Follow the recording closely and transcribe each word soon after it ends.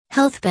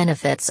Health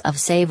benefits of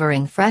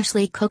savoring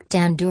freshly cooked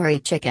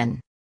tandoori chicken.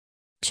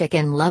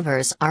 Chicken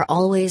lovers are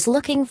always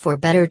looking for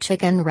better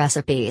chicken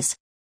recipes.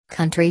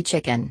 Country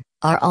chicken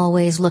are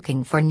always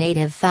looking for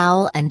native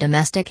fowl and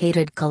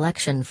domesticated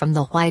collection from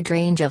the wide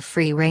range of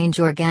free-range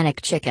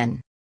organic chicken.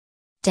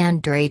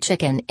 Tandoori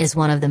chicken is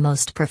one of the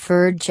most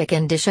preferred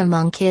chicken dish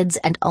among kids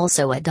and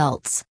also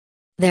adults.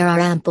 There are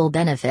ample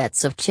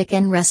benefits of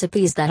chicken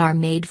recipes that are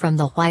made from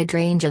the wide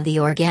range of the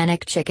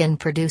organic chicken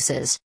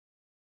produces.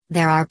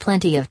 There are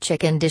plenty of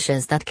chicken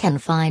dishes that can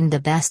find the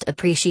best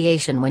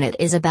appreciation when it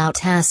is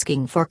about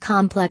asking for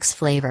complex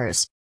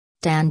flavors.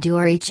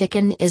 Tandoori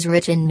chicken is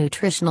rich in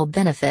nutritional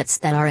benefits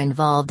that are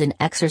involved in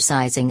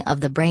exercising of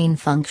the brain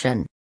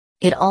function.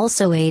 It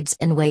also aids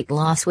in weight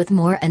loss with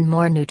more and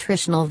more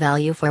nutritional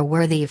value for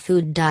worthy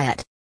food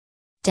diet.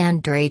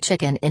 Tandoori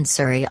chicken in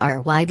Surrey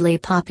are widely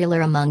popular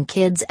among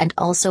kids and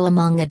also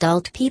among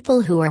adult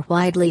people who are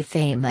widely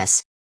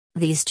famous.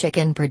 These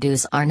chicken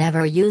produce are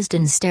never used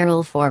in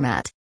sterile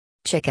format.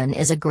 Chicken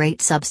is a great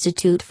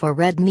substitute for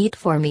red meat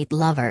for meat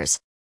lovers.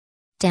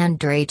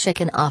 Tandoori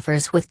chicken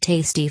offers with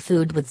tasty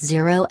food with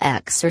zero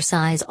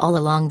exercise all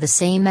along the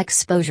same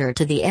exposure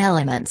to the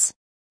elements.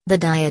 The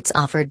diets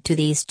offered to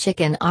these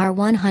chicken are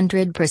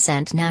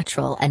 100%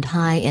 natural and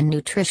high in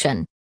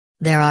nutrition.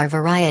 There are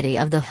variety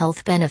of the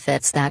health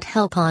benefits that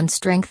help on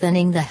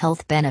strengthening the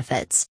health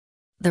benefits.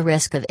 The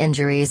risk of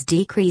injuries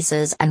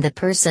decreases and the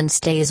person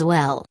stays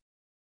well.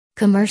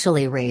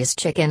 Commercially raised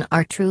chicken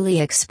are truly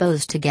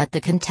exposed to get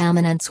the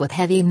contaminants with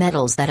heavy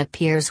metals that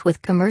appears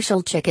with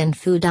commercial chicken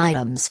food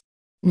items.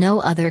 No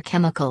other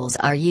chemicals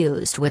are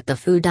used with the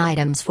food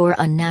items for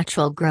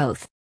unnatural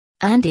growth.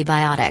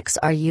 Antibiotics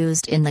are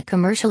used in the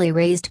commercially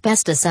raised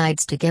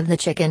pesticides to give the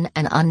chicken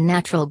an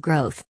unnatural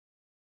growth.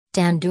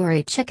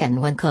 Tandoori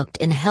chicken, when cooked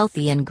in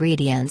healthy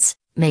ingredients,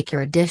 make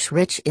your dish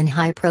rich in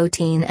high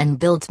protein and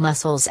builds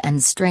muscles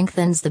and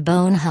strengthens the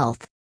bone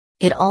health.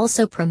 It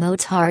also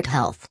promotes heart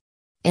health.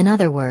 In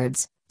other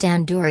words,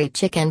 tandoori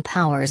chicken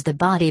powers the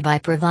body by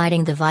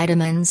providing the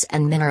vitamins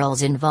and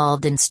minerals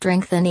involved in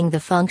strengthening the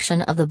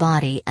function of the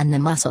body and the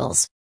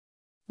muscles.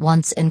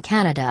 Once in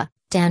Canada,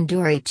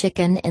 tandoori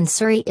chicken in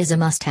Surrey is a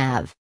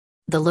must-have.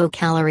 The low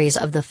calories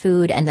of the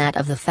food and that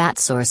of the fat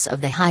source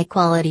of the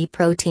high-quality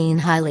protein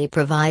highly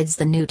provides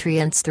the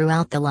nutrients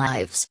throughout the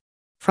lives.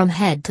 From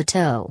head to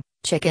toe,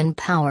 chicken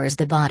powers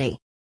the body.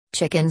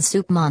 Chicken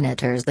soup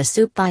monitors the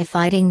soup by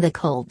fighting the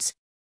colds.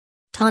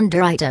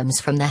 Tandoori items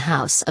from the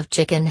house of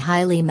chicken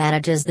highly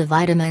manages the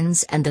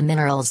vitamins and the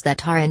minerals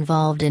that are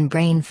involved in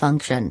brain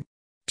function.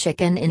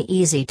 Chicken in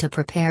easy to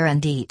prepare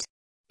and eat.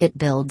 It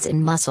builds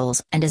in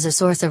muscles and is a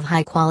source of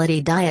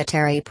high-quality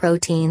dietary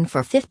protein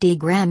for 50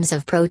 grams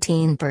of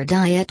protein per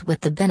diet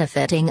with the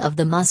benefiting of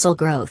the muscle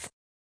growth.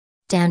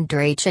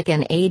 Tandoori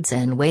chicken aids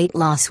in weight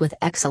loss with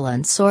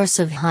excellent source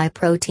of high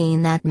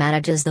protein that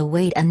manages the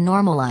weight and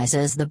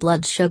normalizes the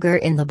blood sugar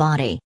in the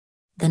body.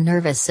 The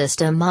nervous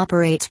system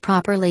operates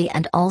properly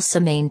and also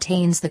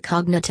maintains the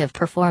cognitive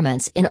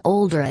performance in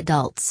older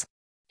adults.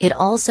 It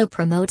also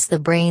promotes the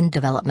brain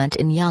development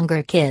in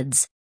younger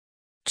kids.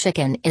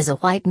 Chicken is a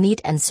white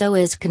meat and so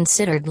is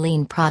considered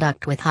lean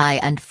product with high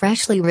and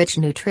freshly rich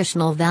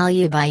nutritional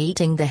value by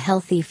eating the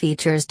healthy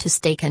features to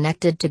stay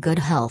connected to good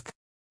health.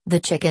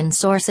 The chicken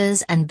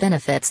sources and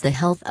benefits the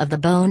health of the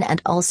bone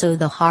and also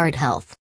the heart health.